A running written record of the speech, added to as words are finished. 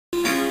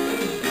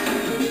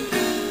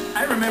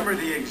remember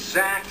the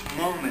exact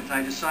moment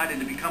I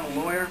decided to become a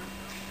lawyer.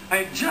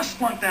 I had just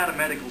flunked out of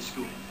medical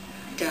school.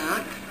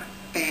 Doc,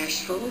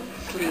 bashful,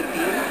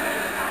 sleepy,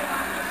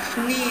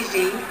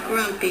 sneezy,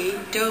 grumpy,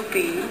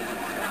 dopey.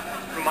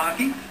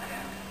 Rumaki?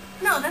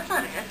 No, that's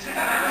not it.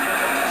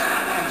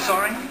 I'm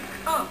sorry?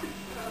 Oh,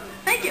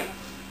 thank you.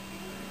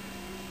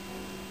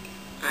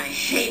 I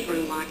hate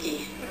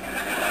Rumaki.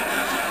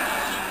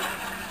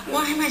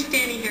 Why am I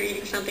standing here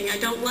eating something I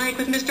don't like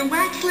with Mr.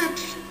 Wax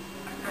Lips?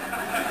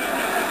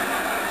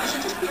 I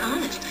should just be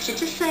honest. I should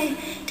just say,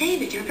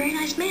 David, you're a very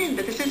nice man,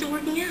 but this isn't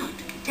working out.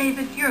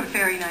 David, you're a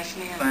very nice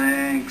man.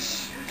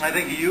 Thanks. I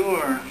think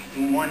you're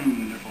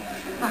wonderful.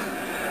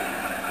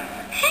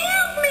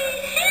 Help me!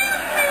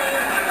 Help me!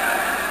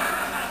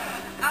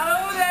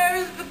 Oh,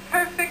 there's the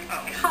perfect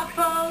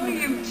couple.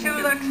 You two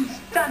look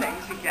stunning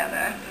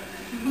together.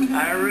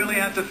 I really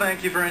have to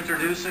thank you for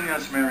introducing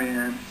us,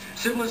 Marianne.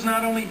 Cybill is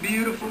not only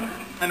beautiful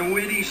and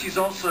witty, she's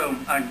also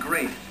a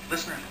great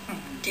listener.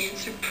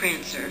 Dancer,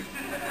 Prancer,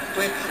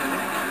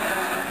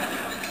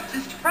 Blitzen.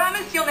 Just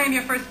promise you'll name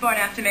your firstborn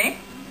after me.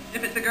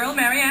 If it's a girl,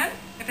 Marianne.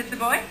 If it's a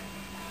boy,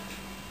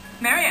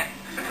 Marianne.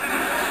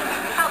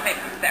 I'll pay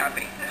for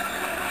therapy.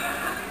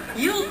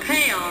 You'll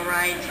pay, all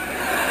right.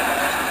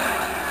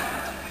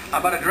 How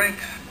about a drink?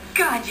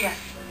 God, yes.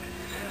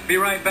 Be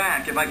right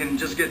back if I can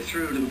just get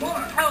through to the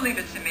bar. Oh, leave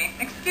it to me.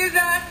 Excuse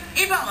us.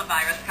 Ebola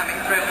virus coming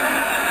through.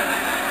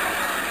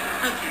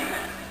 Okay,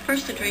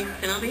 first a drink,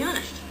 then I'll be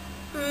honest.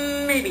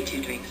 Maybe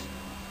 2 drinks.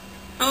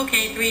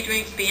 Okay, 3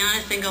 drinks, be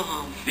honest, and go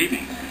home.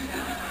 Evening.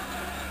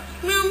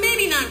 Well,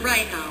 maybe not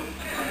right home.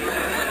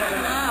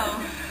 Oh.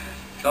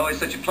 It's always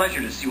such a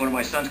pleasure to see one of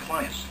my son's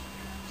clients.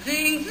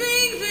 Zing,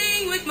 zing,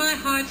 zing with my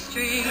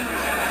heartstrings.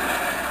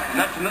 I'm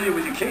not familiar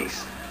with your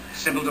case.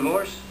 Simple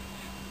divorce?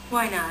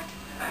 Why not?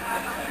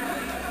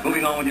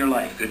 Moving on with your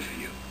life. Good for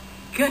you.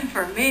 Good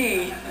for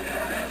me.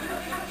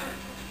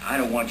 I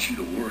don't want you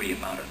to worry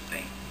about a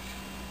thing.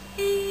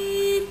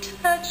 He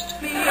touched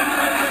me.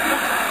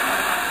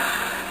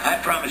 I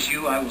promise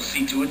you I will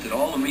see to it that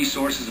all the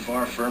resources of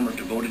our firm are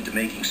devoted to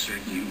making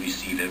certain you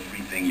receive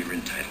everything you're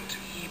entitled to.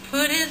 He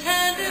put his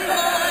hand in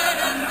mine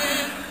and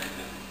then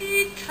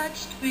he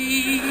touched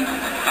me.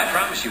 I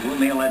promise you we'll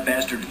nail that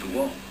bastard to the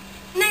wall.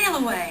 Nail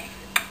away.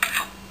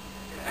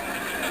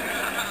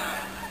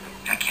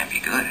 That can't be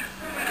good.